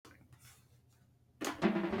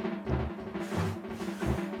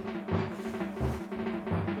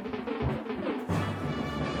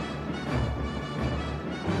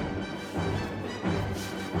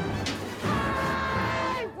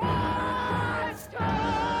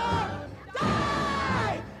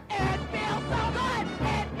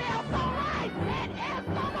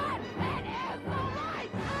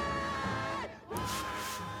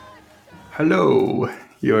Hello,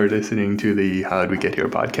 you're listening to the How'd We Get Here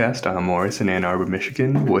podcast. I'm Morris in Ann Arbor,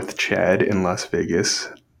 Michigan, with Chad in Las Vegas,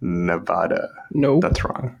 Nevada. Nope. That's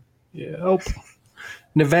wrong. Yep.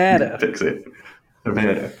 Nevada. Fix it.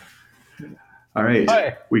 Nevada. All right,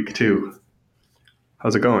 Hi. week 2.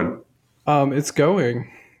 How's it going? It's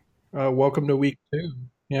going. Welcome to week 2.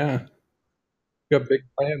 Yeah. We got big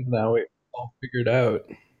plans now. We all figured out.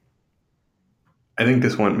 I think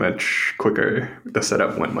this went much quicker. The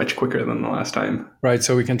setup went much quicker than the last time. Right,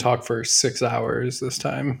 so we can talk for 6 hours this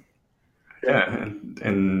time. Yeah,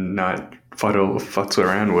 and not futz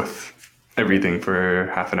around with everything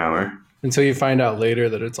for half an hour. Until you find out later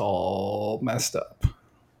that it's all messed up.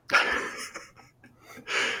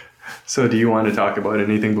 So do you want to talk about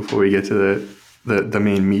anything before we get to the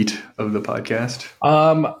main meat of the podcast?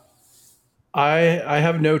 I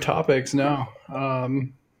have no topics, no.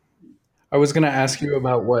 I was going to ask you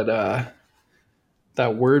about what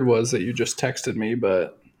that word was that you just texted me,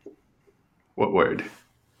 but What word?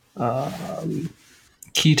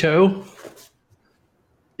 keto?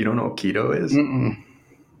 You don't know what keto is? Mm-mm.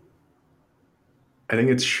 I think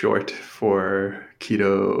it's short for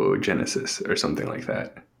ketogenesis or something like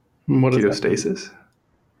that. What is that? Ketostasis?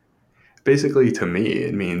 Basically, to me,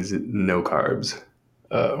 it means no carbs,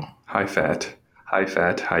 Oh. high fat,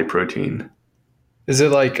 high protein. Is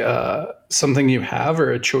it like something you have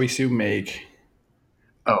or a choice you make?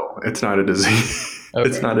 Oh, it's not a disease. Okay.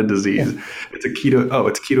 It's not a disease. It's a keto. Oh,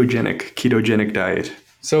 it's ketogenic diet.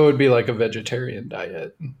 So it would be like a vegetarian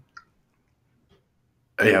diet.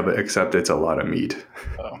 Yeah, but except it's a lot of meat.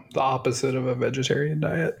 Oh, the opposite of a vegetarian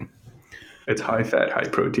diet. It's high fat, high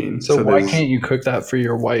protein. So why there's can't you cook that for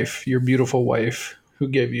your wife, your beautiful wife, who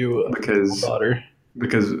gave you a because daughter?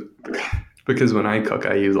 because because when I cook,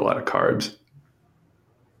 I use a lot of carbs.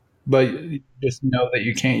 But you just know that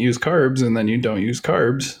you can't use carbs, and then you don't use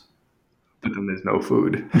carbs. But then there's no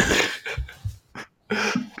food.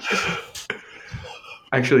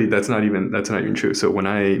 Actually, that's not even true. So when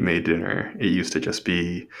I made dinner, it used to just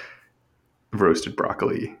be roasted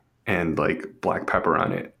broccoli and like black pepper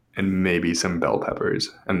on it and maybe some bell peppers,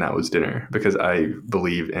 and that was dinner because I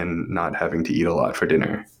believe in not having to eat a lot for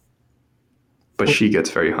dinner. But she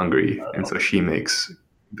gets very hungry, and so she makes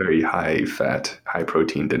very high fat, high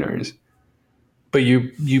protein dinners. But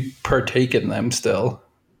you partake in them still.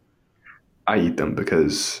 I eat them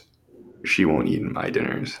because she won't eat in my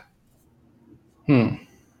dinners.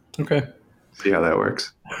 Okay. See how that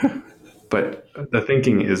works? But the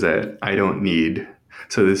thinking is that I don't need,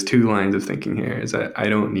 so there's 2 lines of thinking here, is that I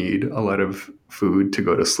don't need a lot of food to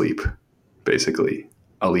go to sleep, basically.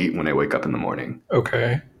 I'll eat when I wake up in the morning.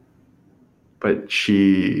 Okay. But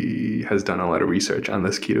she has done a lot of research on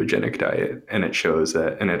this ketogenic diet, and it shows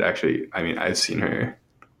that, and it actually, I mean, I've seen her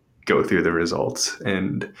go through the results,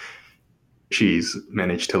 and she's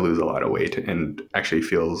managed to lose a lot of weight and actually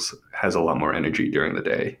has a lot more energy during the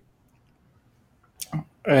day.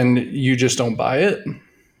 And you just don't buy it?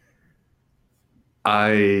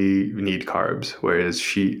 I need carbs,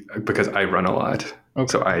 because I run a lot,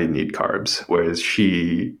 Okay. so I need carbs, whereas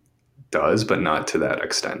she does, but not to that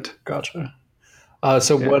extent. Gotcha.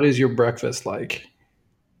 So Yeah. what is your breakfast like?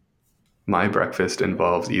 My breakfast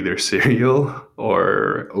involves either cereal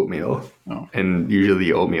or oatmeal, Oh, and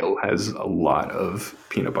usually oatmeal has a lot of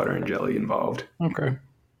peanut butter and jelly involved. okay.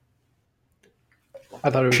 I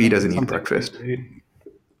thought it was She doesn't eat something breakfast. sweet.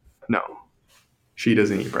 No, she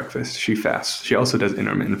doesn't eat breakfast. She fasts. She also does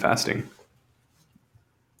intermittent fasting.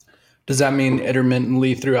 Does that mean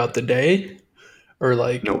intermittently throughout the day, or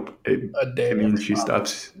like Nope. a day? It means she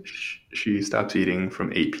stops eating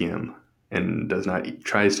from 8 p.m. and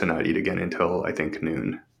tries to not eat again until I think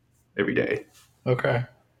noon every day. Okay,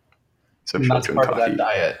 So and she'll that's drink part of that coffee.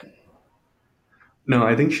 diet. No,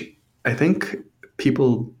 I think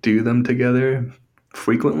people do them together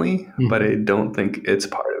frequently, but I don't think it's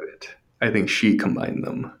part of it. I think she combined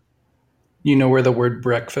them. You know where the word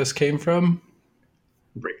breakfast came from?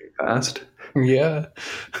 Breaking fast. Yeah.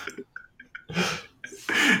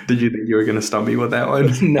 Did you think you were going to stump me with that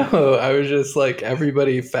one? No, I was just like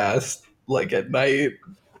everybody fasts like at night.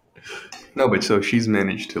 No, but so she's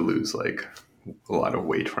managed to lose like a lot of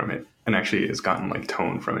weight from it, and actually has gotten like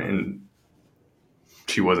tone from it, and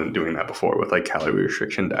she wasn't doing that before with like calorie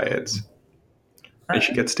restriction diets. And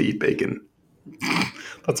she gets to eat bacon.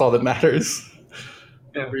 That's all that matters.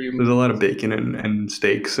 Yeah. There's a lot of bacon and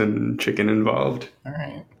steaks and chicken involved. All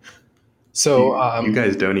right. So You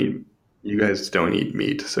guys don't eat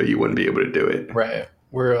meat, so you wouldn't be able to do it. right,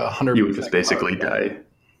 we're 100%. You would just basically die.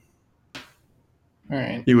 All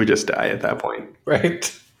right. You would just die at that point.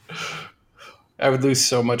 Right. I would lose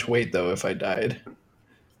so much weight though if I died.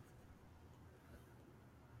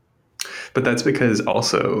 But that's because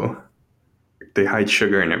also they hide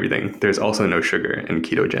sugar and everything. There's also no sugar in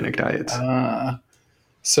ketogenic diets. Uh,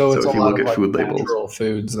 so So it's a if you lot look of at like food labels, natural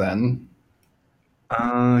foods then,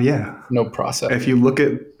 yeah. no processed. If you look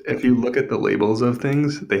at the labels of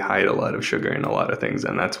things, they hide a lot of sugar in a lot of things,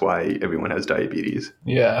 and that's why everyone has diabetes.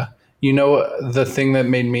 Yeah. The thing that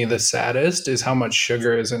made me the saddest is how much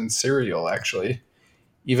sugar is in cereal, actually.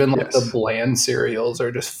 Even like the Yes, bland cereals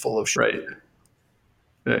are just full of sugar. right.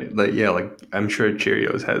 Right. Like yeah, like I'm sure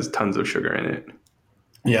Cheerios has tons of sugar in it.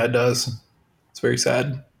 Yeah, it does. It's very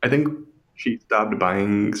sad. I think she stopped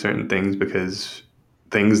buying certain things because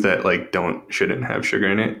things that like don't shouldn't have sugar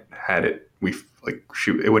in it had it.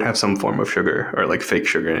 It would have some form of sugar or like fake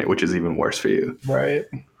sugar in it, which is even worse for you. Right.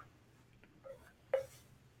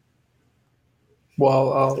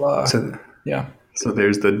 Well, So yeah. so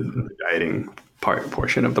there's the dieting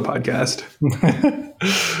portion of the podcast.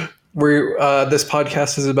 We're this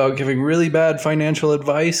podcast is about giving really bad financial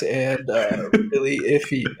advice and really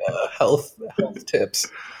iffy health tips.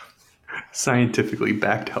 Scientifically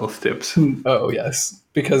backed health tips. Oh yes,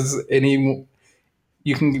 because any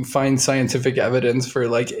you can find scientific evidence for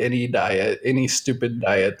like any diet, any stupid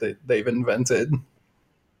diet that they've invented.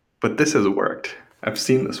 But this has worked. I've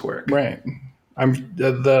seen this work. Right. I'm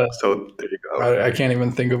the So there you go. I can't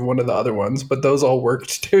even think of one of the other ones, but those all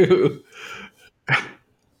worked too.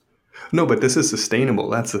 No, but this is sustainable.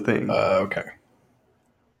 That's the thing. Okay.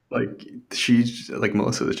 Like she's like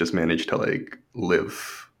Melissa has just managed to like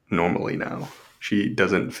live normally now. She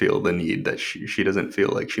doesn't feel the need that she doesn't feel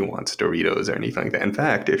like she wants Doritos or anything like that. In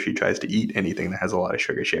fact, if she tries to eat anything that has a lot of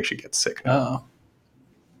sugar, she actually gets sick now. Oh,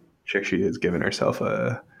 She actually has given herself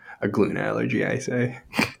a gluten allergy, I say.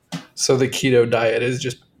 so the keto diet is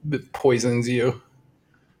just it poisons you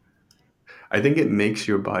I think it makes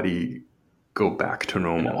your body go back to and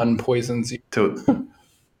normal. unpoisons you. To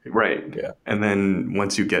right. Yeah. And then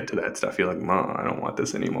once you get to that stuff, you're like, Mom, I don't want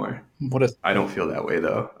this anymore. What a I don't feel that way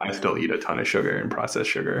though. I still eat a ton of sugar and processed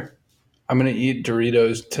sugar. I'm gonna eat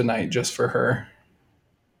Doritos tonight just for her.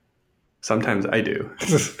 Sometimes I do.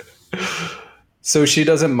 So she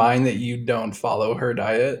doesn't mind that you don't follow her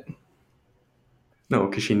diet. No,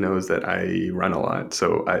 because she knows that I run a lot.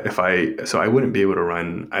 So I wouldn't be able to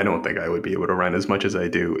run. I don't think I would be able to run as much as I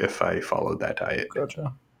do if I followed that diet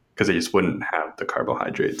Gotcha. because I just wouldn't have the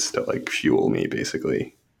carbohydrates to like fuel me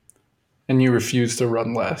basically. And you refuse to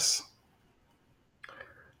run less.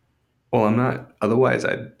 Well, I'm not. Otherwise,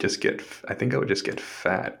 I'd just get. I think I would just get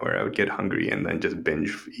fat, or I would get hungry and then just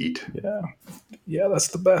binge eat. Yeah. Yeah, that's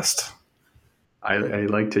the best. I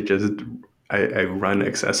like to just. I run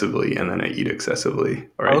excessively and then I eat excessively,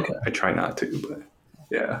 or Okay. I try not to, but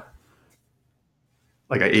yeah.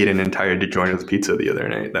 Like I ate an entire DiGiorno's pizza the other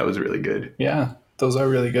night. That was really good. Yeah. Those are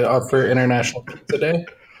really good. For International Pizza Day.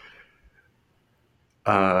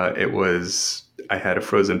 It was. I had a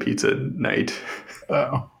frozen pizza night.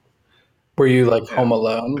 Oh. Were you like Yeah. home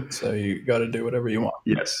alone? So you got to do whatever you want.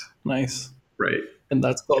 Yes. Nice. Right. And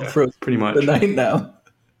that's called Yeah. frozen Pretty the much. night now.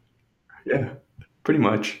 Yeah. Pretty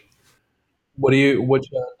much. Which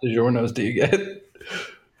DiGiorno's do you get?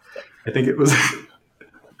 I think it was.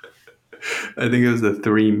 I think it was the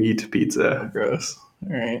three meat Oh, pizza. gross.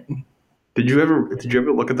 All right. Did you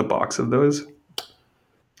ever look at the box of those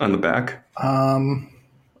on the back? Um,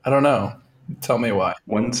 I don't know. Tell me why.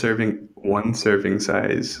 One serving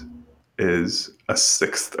size is a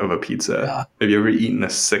sixth of a pizza. Yeah. Have you ever eaten a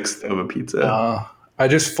sixth of a pizza? Uh, I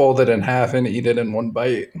just fold it in half and eat it in one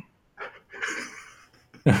bite.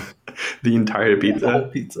 The entire The whole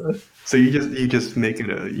pizza. pizza, So you just make a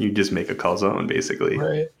calzone basically.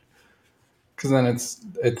 right? Because then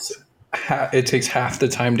it takes half the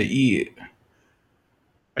time to eat.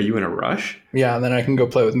 Are you in a rush? Yeah, and then I can go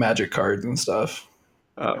play with magic cards and stuff.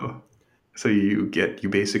 Oh, so you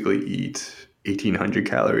basically eat 1,800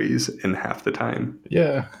 calories in half the time.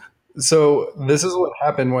 Yeah. So this is what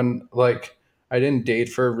happened when like I didn't date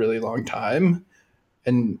for a really long time,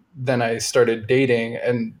 and then I started dating,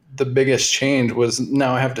 and the biggest change was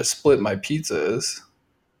now I have to split my pizzas.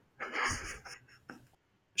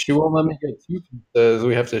 She won't let me get two pizzas.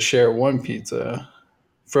 We have to share one pizza.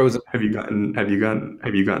 Frozen. Have you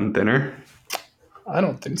gotten thinner? I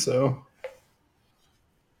don't think so.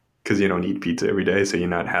 Because you don't eat pizza every day, so you're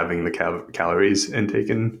not having the calories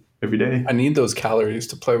intaken every day. I need those calories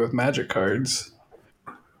to play with magic cards.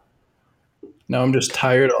 No, I'm just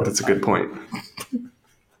tired all the That's a time. good point.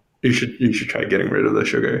 You should try getting rid of the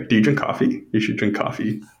sugar. Do you drink coffee? You should drink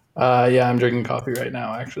coffee. Yeah, I'm drinking coffee right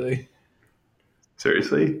now, actually.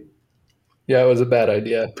 Seriously? Yeah, it was a bad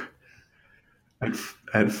idea. At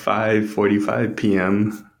 5:45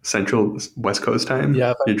 p.m. Central West Coast time.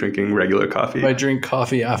 Yeah, You're drinking regular if I coffee. drink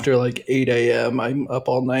coffee after like 8 a.m., I'm up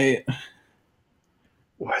all night.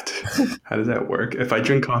 What? How does that work? If I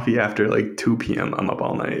drink coffee after like 2 p.m., I'm up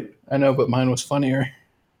all night. I know, but mine was funnier.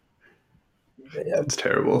 Yeah. That's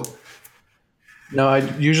terrible. No, I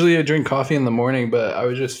drink coffee in the morning, but I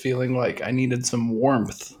was just feeling like I needed some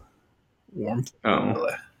warmth. Warmth. Oh,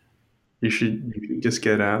 you should just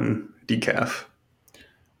get decaf.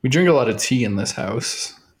 We drink a lot of tea in this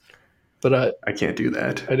house, but I can't do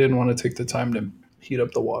that. I didn't want to take the time to heat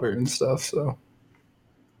up the water and stuff. So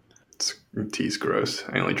It's, tea's gross.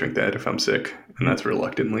 I only drink that if I'm sick, and that's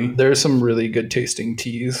reluctantly. there's some really good tasting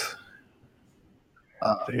teas.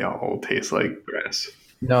 They all taste like grass.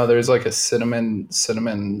 No, there's like a cinnamon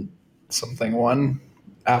something one,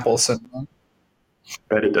 apple cinnamon.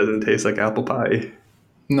 Bet it doesn't taste like apple pie.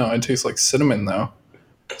 No, it tastes like cinnamon though.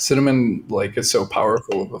 Cinnamon like is so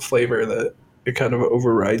powerful of a flavor that it kind of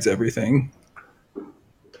overrides everything.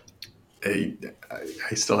 I,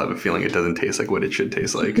 I still have a feeling it doesn't taste like what it should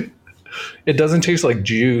taste like. It doesn't taste like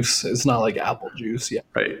juice. It's not like apple juice. Yeah,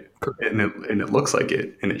 Right. And it looks like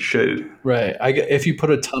it, and it should. right. If you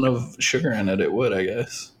put a ton of sugar in it, it would. I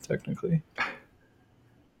guess technically.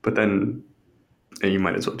 But then you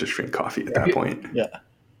might as well just drink coffee at that point. Yeah.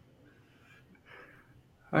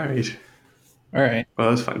 All right. All right. Well,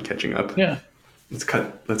 that was fun catching up. Yeah. Let's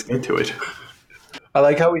get to it. I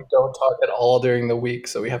like how we don't talk at all during the week,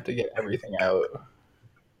 so we have to get everything out.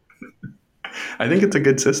 I think it's a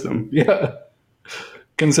good system. Yeah.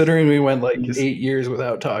 Considering we went like Just- 8 years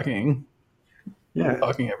without talking Yeah.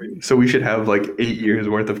 every week. So we should have like 8 years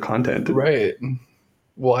worth of content. Right.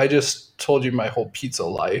 Well, I just told you my whole pizza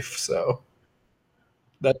life, so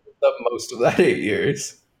that's most of that 8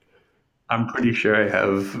 years. I'm pretty sure I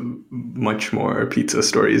have much more pizza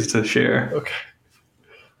stories to share. Okay.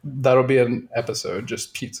 That'll be an episode,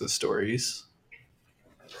 just pizza stories.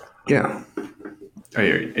 Yeah. Are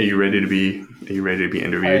you ready to be I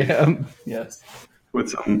interviewed am. Yes. with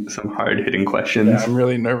some hard hitting questions? Yeah, I'm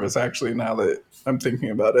really nervous actually now that I'm thinking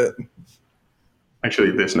about it.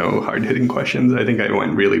 Actually, there's no hard hitting questions. I think I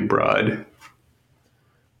went really broad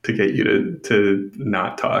to get you to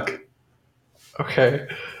not talk. Okay.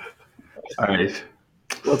 All right.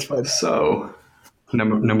 Let's find out. So,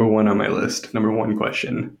 number one on my list. Number one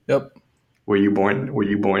question: Yep. Were you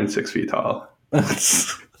born 6 feet tall?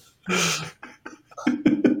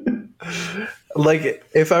 Like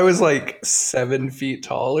if I was like 7 feet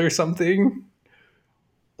tall or something,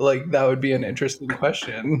 like that would be an interesting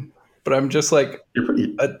question. But I'm just like You're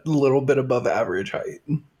pretty. a little bit above average height.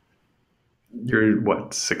 You're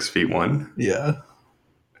what, 6 feet 1? Yeah.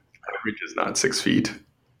 Average is not 6 feet.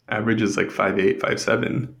 Average is like 5'8",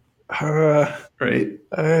 5'7", Uh, right?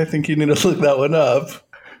 I think you need to look that one up.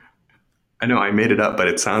 I know I made it up, but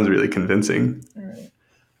it sounds really convincing.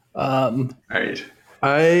 Um, All right.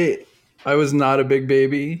 I was not a big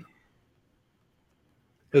baby,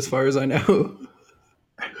 as far as I know.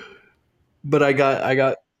 But I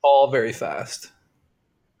got tall very fast.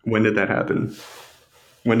 When did that happen?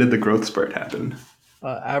 When did the growth spurt happen?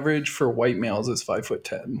 Average for white males is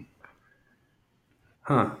 5'10".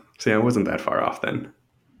 Huh. See, I wasn't that far off then.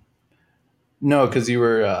 No, because you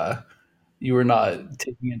were not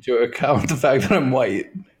taking into account the fact that I'm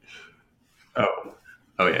white. Oh.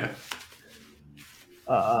 Oh yeah.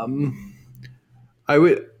 I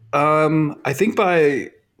would I think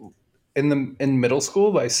in middle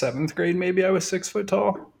school by 7th grade maybe I was 6 foot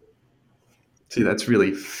tall. See, that's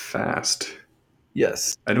really fast.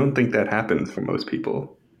 Yes. I don't think that happens for most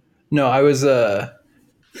people. No,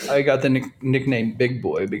 I got the nickname Big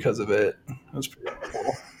Boy because of it. It was pretty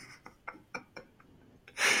cool.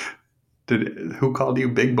 Who called you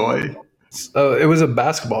big boy? Oh, it was a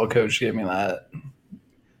basketball coach gave me that.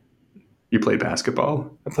 You played basketball?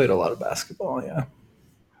 I played a lot of basketball, yeah.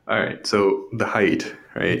 All right. So the height,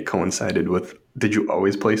 right, coincided with. Did you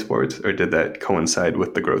always play sports, or did that coincide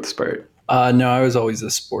with the growth spurt? No, I was always a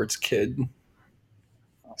sports kid.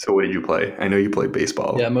 So what did you play? I know you played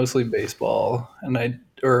baseball. Yeah, mostly baseball, and then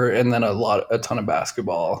a ton of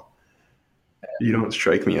basketball. You don't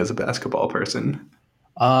strike me as a basketball person.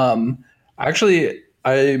 Actually,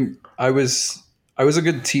 I was a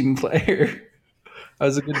good team player. I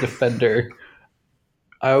was a good defender.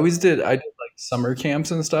 I did like summer camps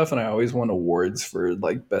and stuff, and I always won awards for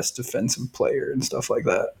like best defensive player and stuff like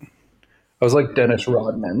that. I was like Dennis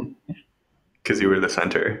Rodman. Because you were the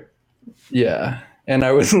center. Yeah, and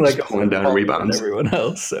I was like Pulling down rebounds. everyone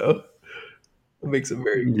else, so it makes it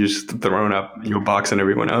very. You just throwing up, you're boxing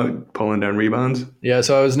everyone out, pulling down rebounds. Yeah,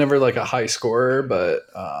 so I was never like a high scorer, but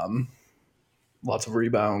lots of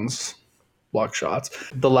rebounds. block shots.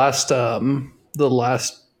 The last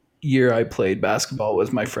year I played basketball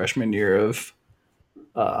was my freshman year of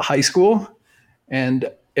high school, and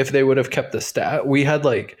if they would have kept the stat, we had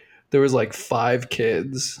like there was like 5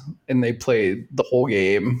 kids, and they played the whole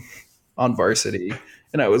game on varsity,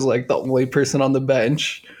 and I was like the only person on the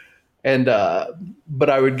bench, and but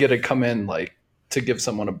I would get to come in like to give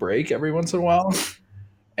someone a break every once in a while.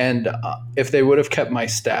 And if they would have kept my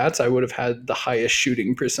stats, I would have had the highest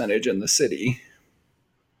shooting percentage in the city.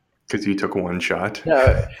 Because you took one shot.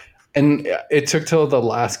 Yeah, and it took till the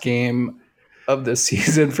last game of the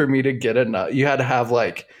season for me to get enough. You had to have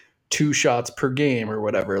like 2 shots per game or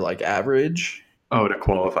whatever, like average. Oh, to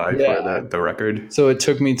qualify for Yeah. the record. So it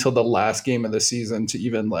took me till the last game of the season to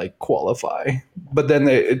even like qualify. But then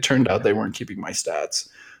it turned out they weren't keeping my stats.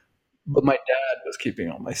 But my dad was keeping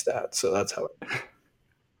all my stats, so that's how.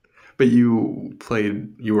 But you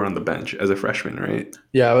were on the bench as a freshman, right?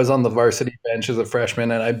 Yeah, I was on the varsity bench as a freshman,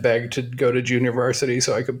 and I begged to go to junior varsity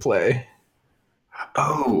so I could play.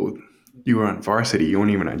 Oh, you were on varsity. You weren't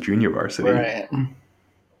even on junior varsity. Right.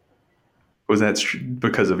 Was that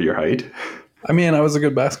because of your height? I mean, I was a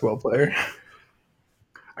good basketball player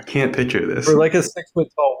I can't picture this. for like a 6 foot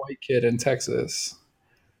tall white kid in Texas.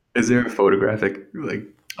 Is there a photographic, like,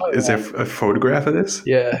 Oh is yeah, there a photograph of this?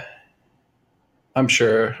 yeah. I'm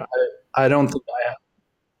sure. I don't think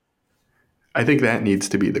I I think that needs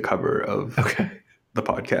to be the cover of have. Okay, the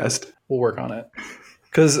podcast. we'll work on it.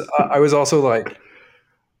 Because I was also like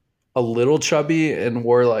a little chubby and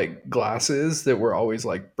wore like glasses that were always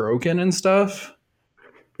like broken and stuff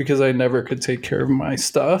because I never could take care of my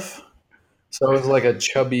stuff. So I was like a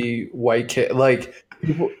chubby white kid. Like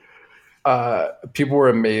people were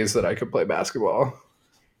amazed that I could play basketball.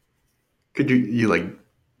 Could you like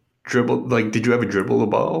dribble? Like, did you ever dribble the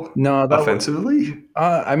ball No, offensively?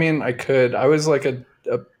 I mean, I could. I was like a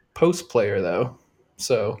post player though,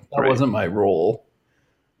 so that Right. wasn't my role.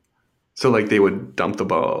 So like they would dump the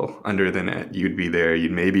ball under the net. You'd be there.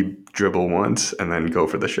 You'd maybe dribble once and then go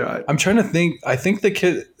for the shot. I'm trying to think. I think the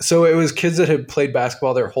kid. So it was kids that had played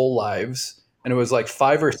basketball their whole lives, and it was like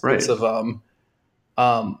 5 or 6 Right. of them.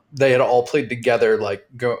 They had all played together, like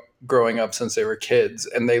growing up since they were kids,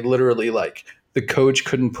 and they literally like the coach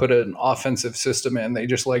couldn't put an offensive system in. They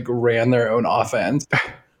just like ran their own offense.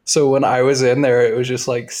 So when I was in there, it was just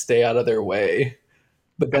like stay out of their way.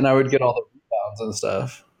 But then I would get all the rebounds and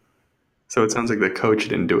stuff. So it sounds like the coach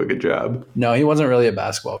didn't do a good job. No, he wasn't really a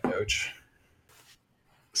basketball coach.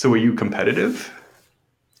 So were you competitive?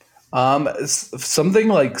 Something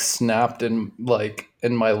like snapped in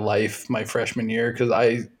my life my freshman year because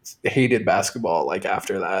I hated basketball like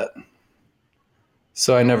after that.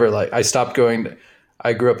 So I never like I stopped going to.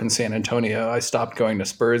 I grew up in San Antonio. I stopped going to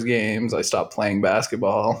Spurs games. I stopped playing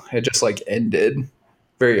basketball. It just like ended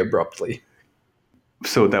very abruptly.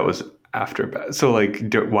 So that was after. So like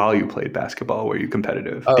while you played basketball, were you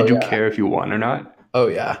competitive? Oh Did you yeah. care if you won or not? Oh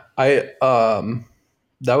yeah. I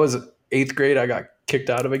that was 8th grade. I got kicked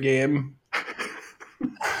out of a game.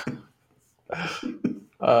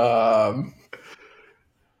 Um,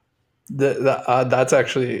 that's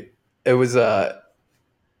actually it was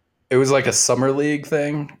it was like a summer league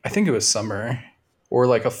thing. I think it was summer or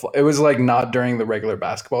like it was like not during the regular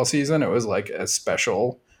basketball season. It was like a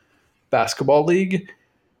special basketball league.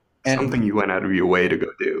 And Something you went out of your way to go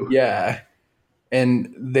do. yeah,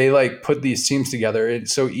 and they like put these teams together. And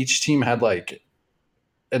so each team had like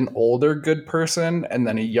an older good person and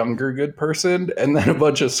then a younger good person and then a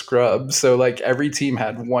bunch of scrubs. So like every team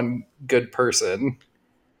had one good person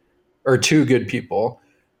or 2 good people.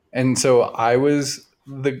 And so I was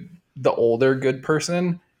the older good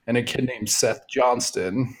person, and a kid named Seth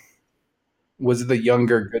Johnston was the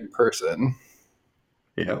younger good person.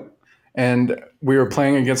 Yeah. And we were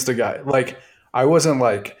playing against a guy like I wasn't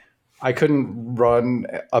like I couldn't run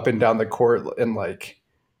up and down the court and like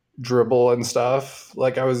dribble and stuff.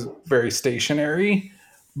 Like I was very stationary,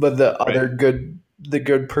 but Right. the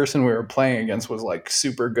good person we were playing against was like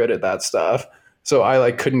super good at that stuff. So I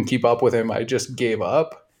like couldn't keep up with him. I just gave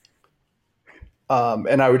up.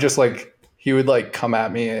 And I would just like he would like come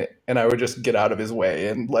at me and I would just get out of his way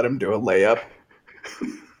and let him do a layup.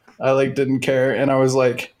 I like didn't care and I was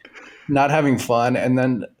like not having fun. And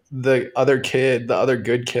then the other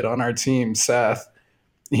good kid on our team, Seth,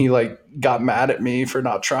 he like got mad at me for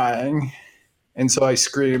not trying. And so I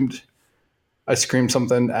screamed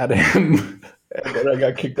something at him and then I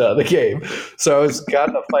got kicked out of the game. So I was got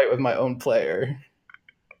in a fight with my own player.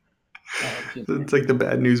 It's like the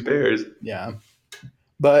bad news bears. Yeah.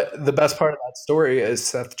 But the best part of that story is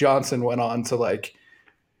Seth Johnson went on to like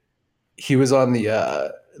he was on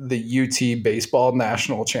the UT baseball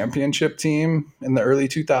national championship team in the early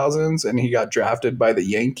 2000s, and he got drafted by the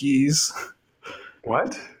Yankees.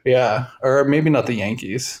 What? Yeah, or maybe not the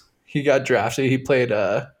Yankees. He got drafted. He played.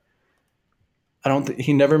 I don't.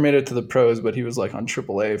 He never made it to the pros, but he was like on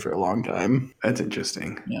AAA for a long time. That's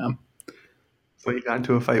interesting. Yeah, So you got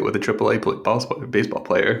into a fight with a baseball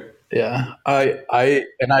player. yeah.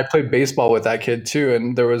 I played baseball with that kid too,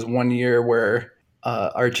 and there was one year where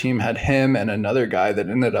our team had him and another guy that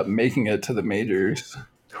ended up making it to the majors.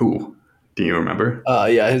 Who? Do you remember?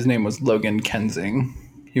 Yeah, his name was Logan Kensing.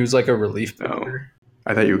 He was like a relief No. pitcher.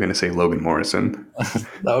 I thought you were going to say Logan Morrison.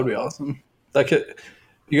 That would be awesome. That kid,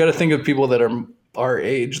 you got to think of people that are our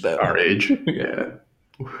age that Our age. Yeah.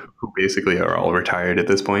 Who basically are all retired at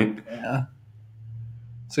this point. yeah.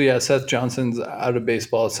 So yeah, Seth Johnson's out of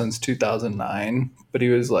baseball since 2009, but he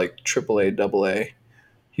was like AAA, AA.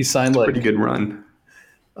 He signed Pretty like good run.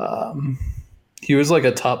 um, he was like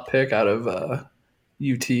a top pick out of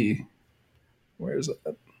UT. Where is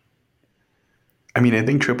it? I mean, I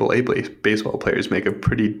think AAA baseball players make a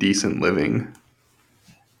pretty decent living.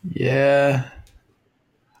 Yeah,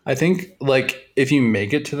 I think like if you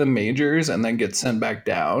make it to the majors and then get sent back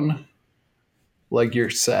down, like you're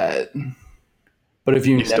set. But if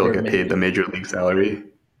you You still never get make paid it, the major league salary.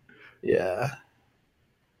 yeah,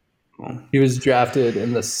 Well, he was drafted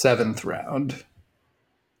in the seventh round.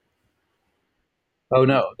 Oh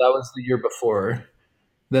no, that was the year before.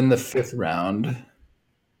 Then the fifth round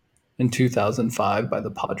in 2005 by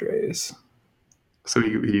the Padres. so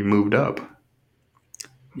he moved up.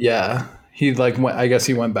 Yeah, he like went. I guess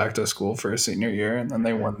he went back to school for his senior year, and then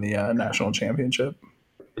they won the national championship.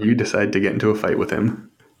 You decided to get into a fight with him.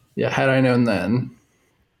 Yeah, had I known then.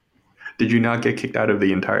 Did you not get kicked out of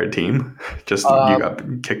the entire team? Just you Um,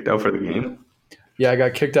 got kicked out for the game? yeah, I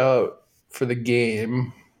got kicked out for the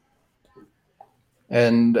game,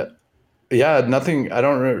 and yeah, nothing. I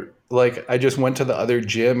don't like. I just went to the other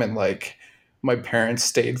gym, and like my parents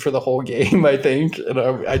stayed for the whole game. I think, and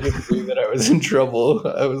I just knew that I was in trouble.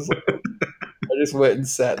 I just went and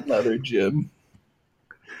sat in the other gym.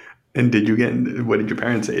 And what did your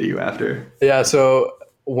parents say to you after? Yeah, so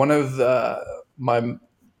one of my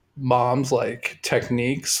mom's like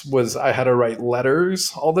techniques was I had to write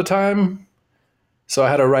letters all the time. So I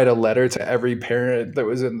had to write a letter to every parent that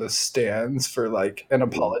was in the stands for like and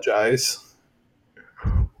apologize.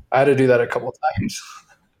 I had to do that a couple times.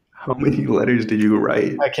 How many letters did you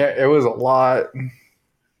write? I can't. It was a lot.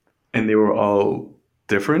 And they were all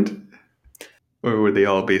different? Or were they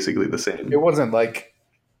all basically the It same? wasn't like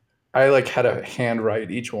I like had to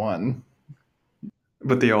handwrite each one.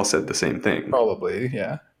 But they all said the same thing. Probably,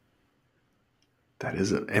 yeah. That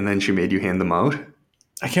is it. And then she made you hand them out?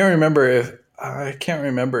 I can't remember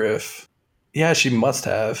if yeah, she must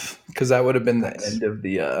have because that would have been the That's end of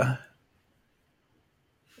the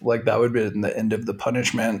like that would have been the end of the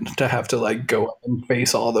punishment to have to like go up and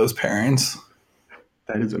face all those parents.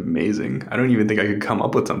 that is amazing. I don't even think I could come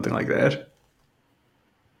up with something like that.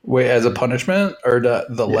 Wait, as a punishment or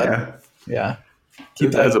the letter? Yeah. Yeah.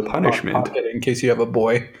 Keep that As in a your front punishment. pocket in case you have a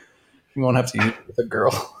boy. You won't have to use it with a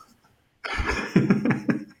girl.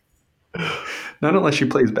 Not unless she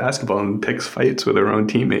plays basketball and picks fights with her own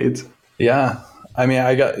teammates. Yeah. I mean,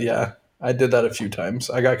 I did that a few times.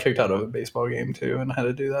 I got kicked out of a baseball game too and I had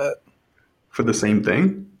to do that. For the same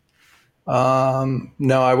thing?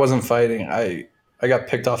 No, I wasn't fighting. I got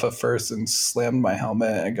picked off at first and slammed my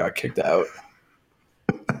helmet and got kicked out.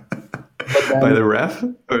 But By then, the ref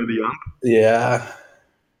or the ump? yeah.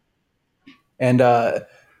 And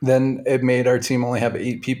then it made our team only have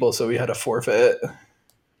 8 people, so we had to forfeit.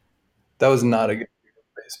 That was not a good year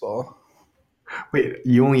of baseball. Wait,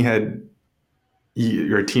 your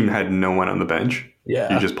team had no one on the bench? You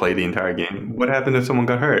Yeah. just played the entire game? What happened if someone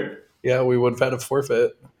got hurt? Yeah, we would have had to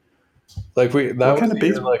forfeit. Like that What was kind the of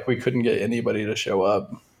year base? like we couldn't get anybody to show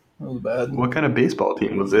up. It was bad. What kind of baseball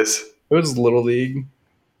team was this? It was little league.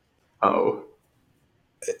 Oh,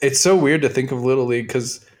 It's so weird to think of little league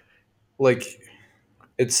because like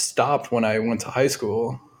it stopped when I went to high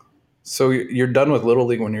school. So you're done with little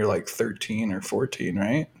league when you're like 13 or 14,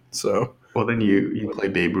 right? So well then you play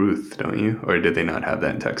Babe Ruth, don't you? Or did they not have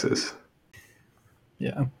that in Texas?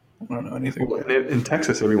 yeah, I don't know anything Well, about it. in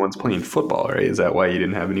Texas, everyone's playing football, right? Is that why you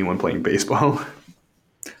didn't have anyone playing baseball?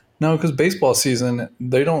 No, because baseball season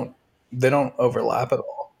they don't overlap at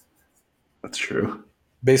all. That's true.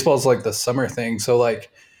 Baseball's like the summer thing, so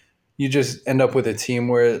like you just end up with a team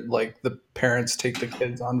where like the parents take the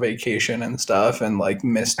kids on vacation and stuff and like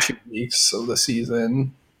miss 2 weeks of the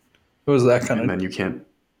season. It was that kind And of then you can't,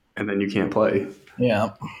 and then you can't play.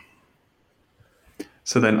 yeah.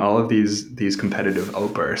 So then all of these competitive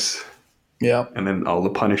outbursts Yeah. and then all the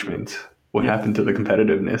punishment. What Yeah. happened to the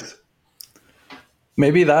competitiveness?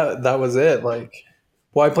 Maybe that was it. Like,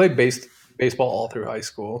 well, I played baseball all through high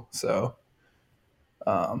school, so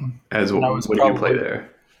As and I was what did you play probably there?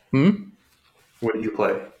 hmm, What did you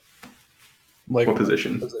play? like What what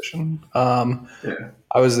position? position? Yeah.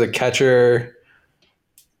 I was the catcher,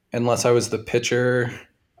 unless I was the pitcher,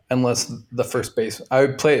 unless the first base. I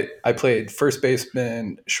played first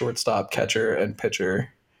baseman, shortstop, catcher, and pitcher,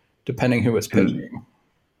 depending who was And pitching.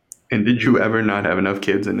 and did you ever not have enough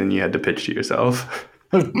kids and then you had to pitch to yourself?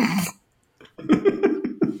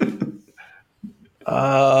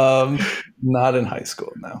 Not in high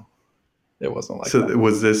school. No, it wasn't like that. So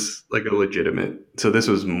was this like a legitimate? So this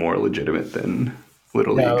was more legitimate than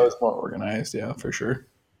Little Yeah, it League. was more organized. Yeah, for sure.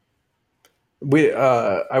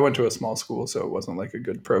 I went to a small school, so it wasn't like a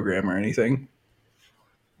good program or anything.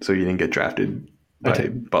 So you didn't get drafted I by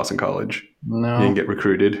take Boston College. You didn't no, get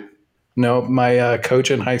recruited. no. My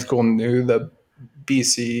coach in high school knew the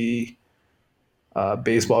BC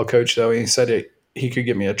baseball coach, though. He said he could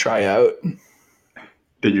give me a tryout.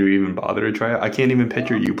 Did you even bother to try it? I can't even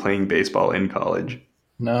picture you playing baseball in college.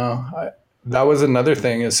 No, that was another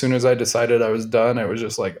thing. As soon as I decided I was done, it was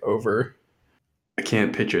just like over. I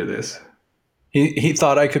can't picture this. He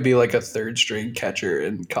thought I could be like a third string catcher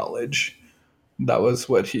in college. That was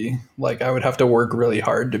what he like. I would have to work really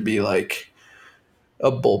hard to be like a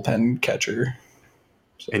bullpen catcher.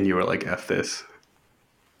 So And you were like, F this.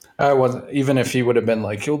 I wasn't, even if he would have been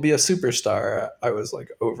like, he'll be a superstar. I was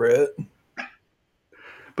like over it.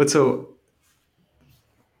 But so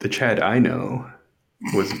the Chad I know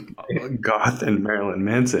was goth and Marilyn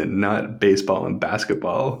Manson, not baseball and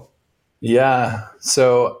basketball. Yeah.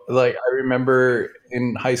 So like I remember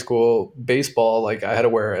in high school baseball, like I had to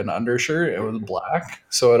wear an undershirt. It was black.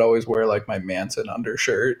 So I'd always wear like my Manson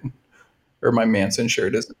undershirt, or my Manson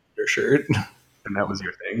shirt as an undershirt. And that was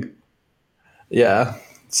your thing. Yeah.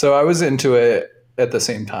 So I was into it at the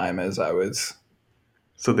same time as I was.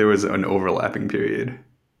 So there was an overlapping period.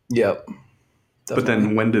 Yep. But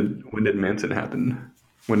Definitely. then when did Manson happen?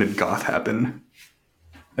 When did goth happen?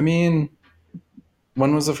 I mean,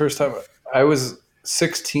 when was the first time I was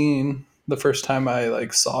 16? The first time I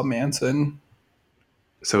like saw Manson,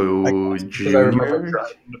 So because I remember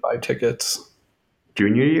trying to buy tickets.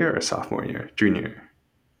 junior year or sophomore year? Junior.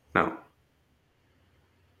 No. It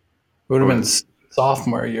would have Or been was it?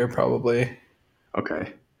 sophomore year probably.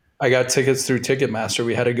 Okay. I got tickets through Ticketmaster.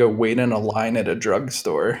 We had to go wait in a line at a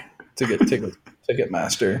drugstore to get tickets.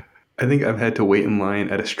 Ticketmaster. I think I've had to wait in line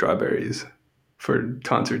at a Strawberries for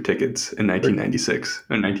concert tickets in 1996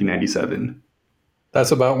 or 1997.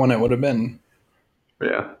 That's about when it would have been.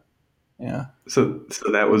 Yeah. Yeah. So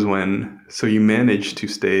that was when so you managed to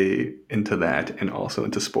stay into that and also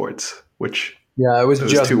into sports, which Yeah, it was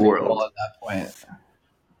those just two baseball worlds. at that point.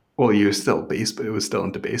 Well, you were still it was still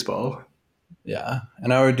into baseball. Yeah.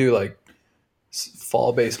 And I would do like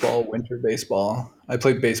fall baseball, winter baseball. I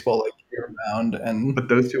played baseball like year round, and But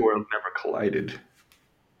those two worlds never collided,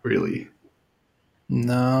 really.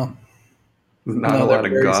 no, There's not a no, they're lot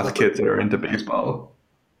of very goth separate kids that are worlds. into baseball.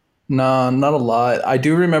 No, not a lot. I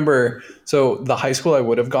do remember. So the high school I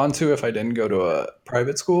would have gone to if I didn't go to a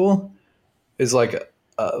private school is like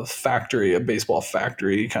a factory, a baseball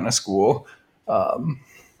factory kind of school um,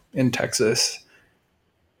 in Texas.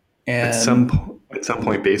 And At some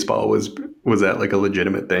point baseball was that like a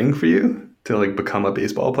legitimate thing for you to like become a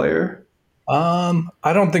baseball player?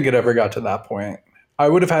 I don't think it ever got to that point. I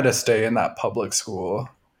would have had to stay in that public school,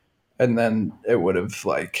 and then it would have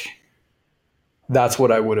like that's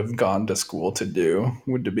what I would have gone to school to do,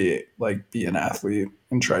 would to be like be an athlete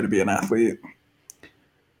and try to be an athlete.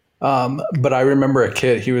 But I remember a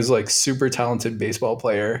kid, he was like super talented baseball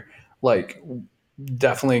player, like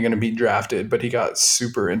definitely going to be drafted, but he got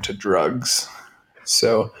super into drugs.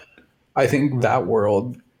 So I think that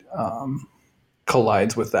world um,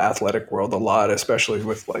 collides with the athletic world a lot, especially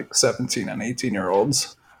with like 17 and 18-year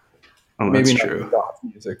olds. Oh, that's Maybe not the true. goth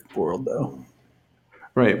music world though.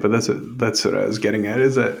 Right, but that's what I was getting at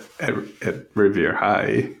is that at Revere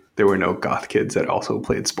High there were no goth kids that also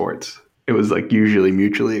played sports. It was like usually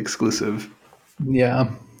mutually exclusive.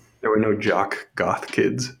 Yeah. There were no jock goth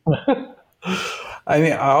kids. I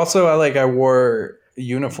mean, I wore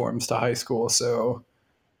uniforms to high school, so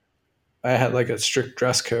I had like a strict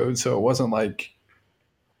dress code, so it wasn't like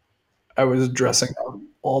I was dressing up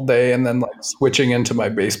all day and then like switching into my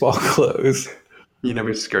baseball clothes. You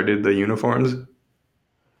never skirted the uniforms.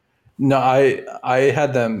 No, I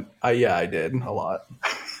had them. Yeah, I did a lot.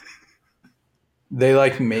 They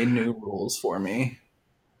like made new rules for me.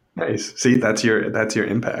 Nice. See, that's your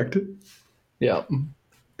impact. Yeah.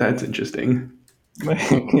 That's interesting.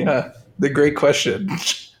 Yeah. The great question.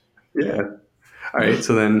 Yeah. All right.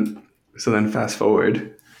 So then fast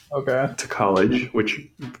forward Okay. to college, which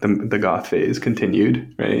the goth phase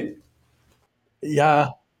continued, right? Yeah.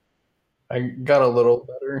 I got a little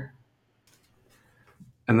better.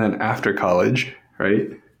 And then after college, right?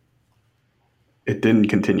 It didn't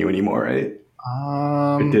continue anymore, right? It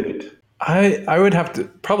Um, didn't. I would have to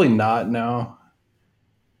probably not. No.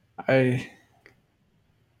 I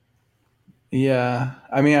Yeah.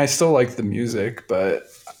 I mean, I still like the music, but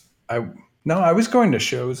I no, I was going to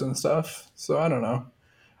shows and stuff. So I don't know.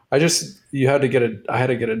 I had to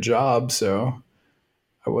get a job, so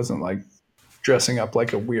I wasn't like dressing up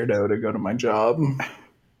like a weirdo to go to my job.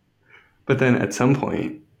 But then at some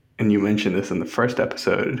point, and you mentioned this in the first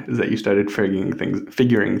episode, is that you started figuring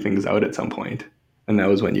things out at some point, and that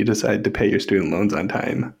was when you decided to pay your student loans on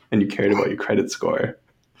time, and you cared about your credit score,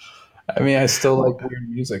 I mean, I still like weird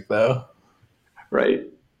music though. right?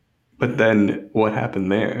 But then what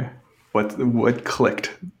happened there? What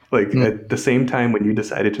clicked? Like Hmm. at the same time when you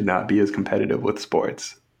decided to not be as competitive with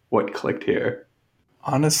sports, what clicked here?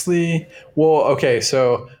 Honestly, well, okay,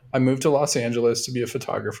 so I moved to Los Angeles to be a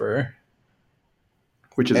photographer,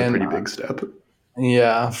 Which is a and pretty big step.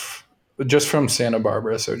 yeah, just from Santa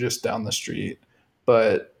Barbara, so just down the street.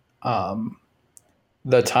 But um,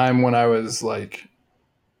 the time when I was like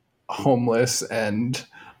homeless and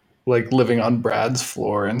like living on Brad's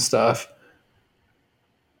floor and stuff,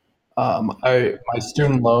 I my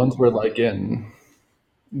student loans were like in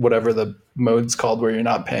whatever the mode's called where you're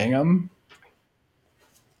not paying them.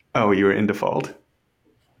 Oh, you were in default.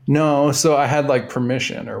 No, so I had like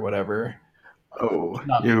permission or whatever Oh, to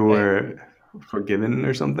not be you paying. were forgiven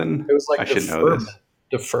or something? It was like I should know deferment. this.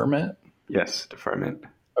 Deferment. Yes, deferment.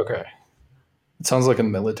 Okay, it sounds like a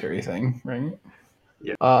military thing, right?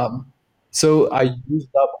 Yeah. Um, so I used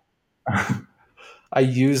up I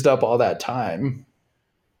used up all that time.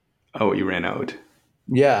 Oh, you ran out.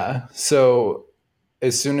 Yeah. So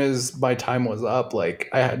as soon as my time was up, like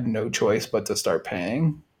I had no choice but to start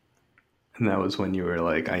paying. And that was when you were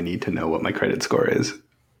like, I need to know what my credit score is.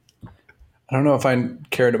 I don't know if I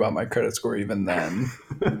cared about my credit score even then.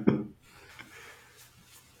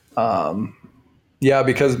 Um, yeah,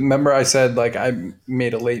 because remember I said like I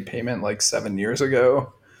made a late payment like 7 years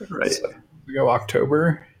ago, Right. 7 years ago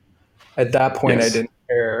October. At that point, I Yes. didn't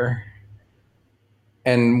care,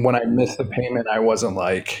 and when I missed the payment, I wasn't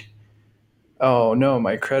like, "Oh no,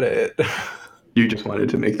 my credit." You just wanted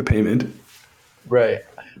to make the payment. Right.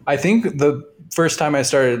 I think the first time I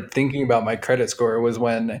started thinking about my credit score was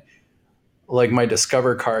when like my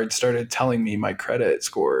Discover card started telling me my credit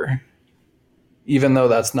score. Even though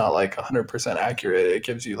that's not like 100% accurate, it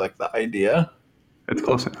gives you like the idea. It's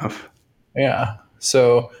close enough. Yeah.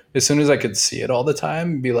 So as soon as I could see it all the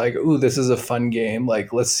time, be like, "Ooh, this is a fun game.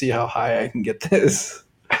 Like, let's see how high I can get this."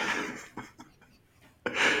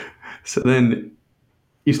 So then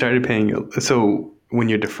you started paying. So when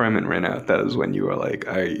your deferment ran out, that was when you were like,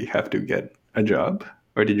 I have to get a job?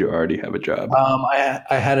 Or did you already have a job? I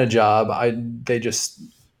had a job. I just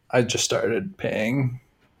started paying.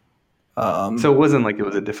 So Um, it wasn't like it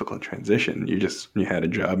was a difficult transition. You had a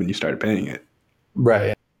job and you started paying it.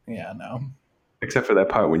 right. Yeah. No. Except for that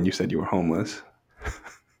part when you said you were homeless.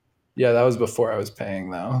 Yeah, that was before I was paying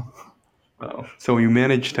though. Oh. So you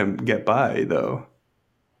managed to get by though.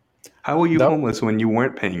 How were you That, homeless when you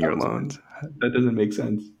weren't paying that your was loans? That doesn't make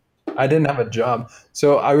sense. I didn't have a job.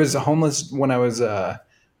 So I was homeless when I was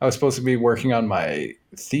supposed to be working on my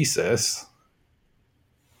thesis.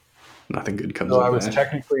 Nothing good comes So I of was that.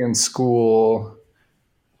 technically in school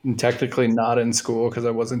and technically not in school because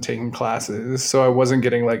I wasn't taking classes. So I wasn't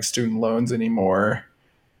getting like student loans anymore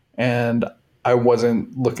and I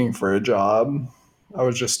wasn't looking for a job. I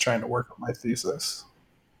was just trying to work on my thesis.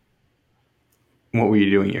 What were you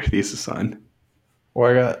doing your thesis on?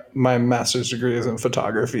 Well, I got my master's degree is in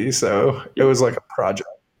photography, so it You was like a project.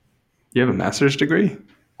 you have a master's degree?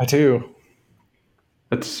 I do.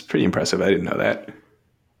 That's pretty impressive. I didn't know that.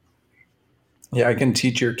 Yeah, I can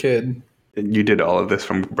teach your kid. You did all of this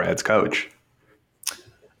from Brad's couch.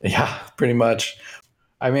 Yeah, pretty much.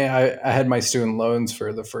 I mean, I had my student loans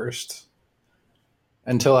for the first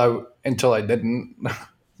until I didn't,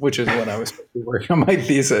 which is when I was supposed to be working on my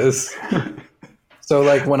thesis. So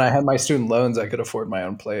like when I had my student loans, I could afford my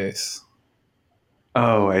own place.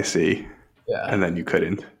 Oh, I see. Yeah, And then you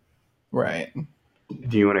couldn't. right.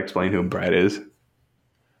 Do you want to explain who Brad is?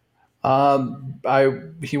 I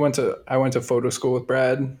went to photo school with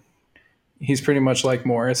Brad. He's pretty much like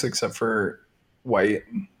Morris except for white.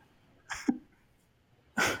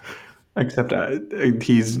 Except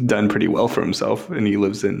he's done pretty well for himself, and he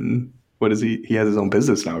lives in what is he? He has his own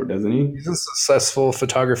business now, doesn't he? He's a successful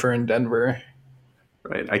photographer in Denver.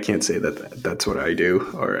 Right. I can't say that's what I do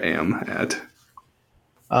or am at.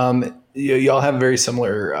 Y'all have very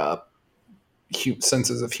similar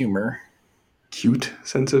senses of humor. Cute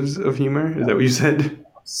senses of humor. Is that what you said?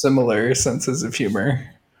 Similar senses of humor.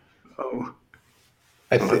 Oh,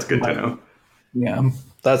 I well, that's think. good to know. Yeah,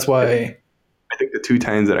 that's I think why. I think the two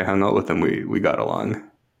times that I hung out with him, we got along.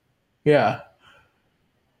 Yeah,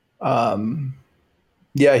 um,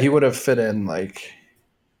 yeah, he would have fit in like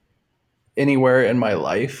anywhere in my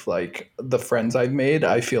life. Like the friends I've made,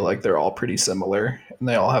 I feel like they're all pretty similar, and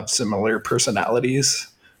they all have similar personalities,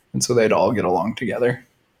 and so they'd all get along together.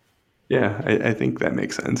 Yeah, I think that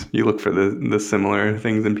makes sense. You look for the similar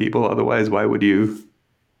things in people. Otherwise, why would you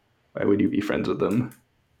be friends with them?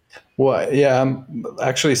 Well, yeah,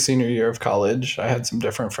 actually senior year of college, I had some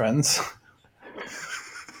different friends.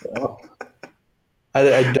 So I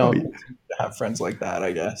Oh, don't have friends like that,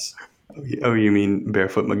 I guess. oh, you mean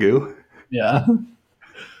Barefoot Magoo? Yeah,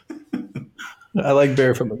 I like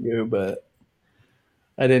Barefoot Magoo, but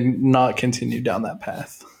I did not continue down that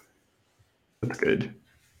path. That's good.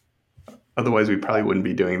 Otherwise, we probably wouldn't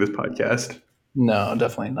be doing this podcast. No,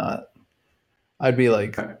 definitely not. I'd be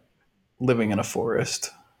like living in a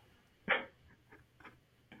forest.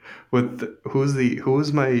 Who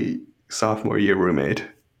was my sophomore year roommate?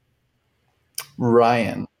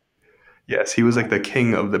 Ryan. Yes, he was like the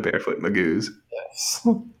king of the Barefoot Magoos. Yes.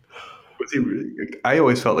 Was he really? I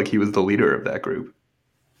always felt like he was the leader of that group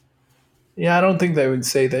Yeah, I don't think they would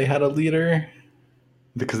say they had a leader.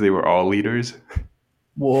 because they were all leaders.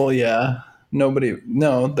 Well, yeah. No,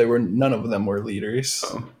 they were, none of them were leaders.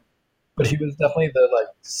 Oh, But he was definitely the like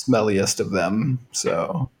smelliest of them.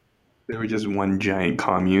 So, they were just one giant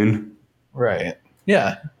commune. right.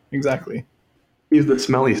 Yeah, exactly. He's the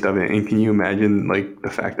smelliest of it, and can you imagine like the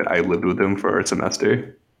fact that I lived with him for a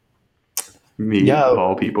semester? Me Yeah, of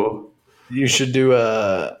all people. you should do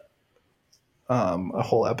a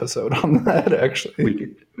whole episode on that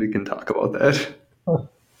actually. We can talk about that.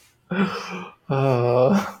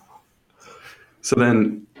 Uh, So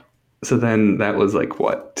then, so then that was like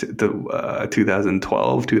what the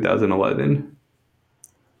 2012, 2011.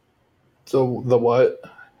 so the what?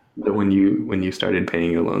 So when you started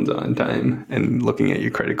paying your loans on time and looking at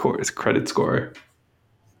your credit score.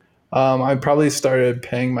 I probably started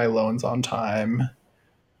paying my loans on time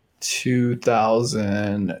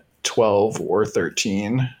 2012 or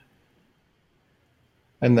 13,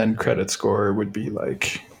 and then credit score would be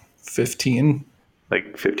like 15.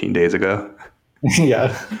 Like 15 days ago.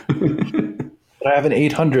 Yeah, but I have an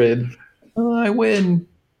 800. I win.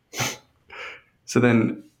 So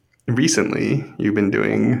then recently you've been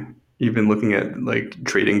looking at like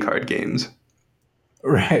trading card games.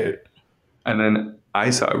 Right. And then I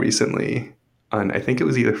saw recently on I think it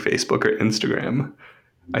was either Facebook or Instagram,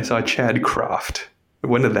 I saw Chad Croft.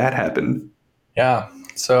 When did that happen? Yeah.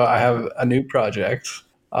 So I have a new project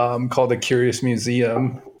called the Curious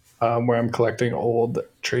Museum, where I'm collecting old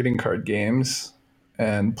trading card games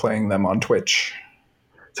and playing them on Twitch.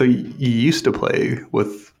 So you used to play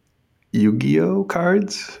with Yu-Gi-Oh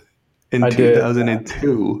cards in I did.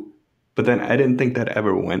 2002, but then I didn't think that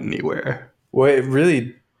ever went anywhere Well, it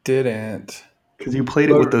really didn't. because you played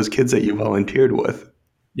it But with those kids that you volunteered with.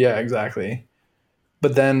 yeah, exactly.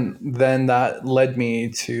 But then that led me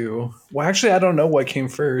to, well, actually I don't know what came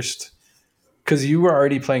first because you were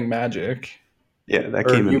already playing Magic, Yeah, that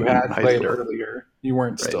or came you in had high played school. earlier. You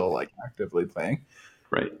weren't Right, still like actively playing.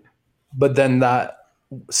 right. But then that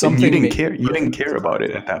But you something didn't made care. You didn't care about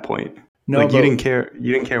it at that point. no, Like you but didn't care.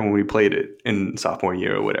 You didn't care when we played it in sophomore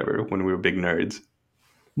year or whatever when we were big nerds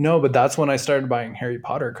no, but that's when I started buying Harry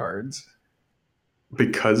Potter cards.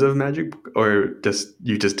 because of Magic, or just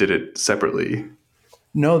you just did it separately.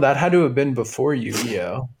 No, that had to have been before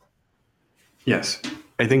Yu-Gi-Oh. Yes,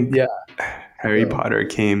 I think Yeah, Harry so, Potter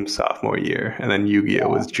came sophomore year, and then Yu-Gi-Oh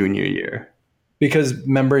yeah. was junior year. Because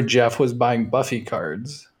remember Jeff was buying Buffy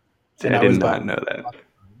cards and I I did was buying not know that.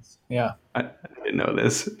 cards. Yeah. I didn't know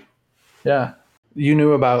this. Yeah. You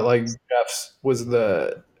knew about like Jeff's was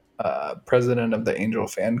the president of the Angel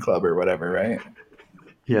fan club or whatever, right?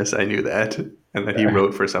 Yes, I knew that, and that he Yeah.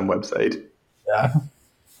 wrote for some website. Yeah.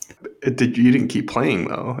 You didn't keep playing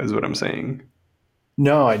though, is what I'm saying.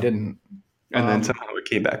 No, I didn't. And then Um, somehow it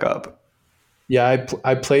came back up. yeah,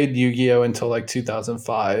 I played Yu-Gi-Oh until like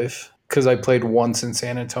 2005 because I played once in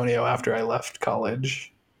San Antonio after I left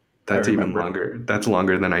college. I That's even remember. longer. That's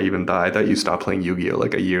longer than I even thought. I thought you stopped playing Yu-Gi-Oh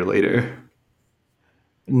like a year later.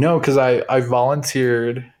 No, because I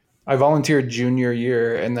volunteered. I volunteered junior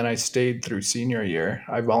year and then I stayed through senior year.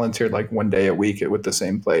 I volunteered like 1 day a week with the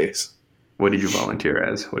same place. What did you volunteer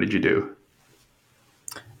as? What did you do?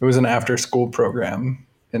 It was an after school program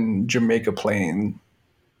in Jamaica Plain.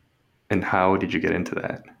 And how did you get into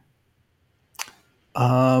that?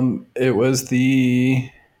 It was the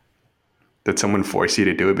Did someone force you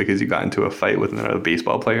to do it because you got into a fight with another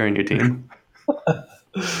baseball player on your team?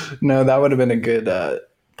 no, that would have been a good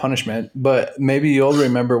punishment. But maybe you'll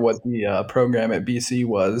remember what the program at BC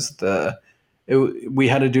was. We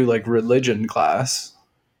had to do like religion class.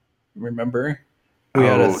 Remember, we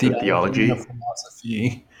had a Oh, the theology and a theology?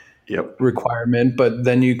 philosophy Yep. requirement, but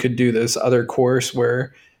then you could do this other course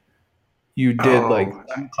where you did like Oh,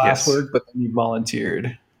 some yes. classwork, but then you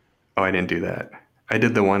volunteered. Oh, I didn't do that. I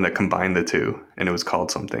did the one that combined the two, and it was called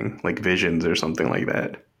something like Visions or something like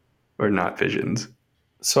that. Or not Visions.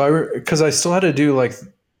 So because I still had to do like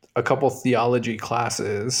a couple theology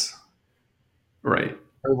classes, Right.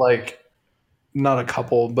 or like not a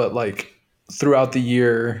couple, but like throughout the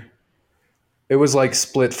year, it was like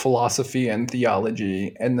split philosophy and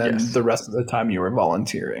theology, and then Yes. the rest of the time you were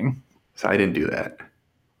volunteering. So I didn't do that.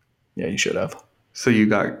 Yeah, you should have. So you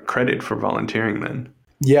got credit for volunteering then.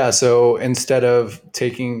 Yeah, so instead of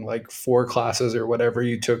taking like 4 classes or whatever,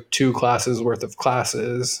 you took 2 classes worth of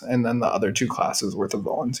classes and then the other 2 classes worth of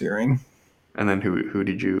volunteering. And then who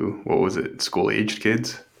did you, what was it, school aged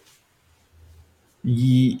kids?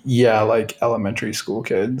 Yeah, like elementary school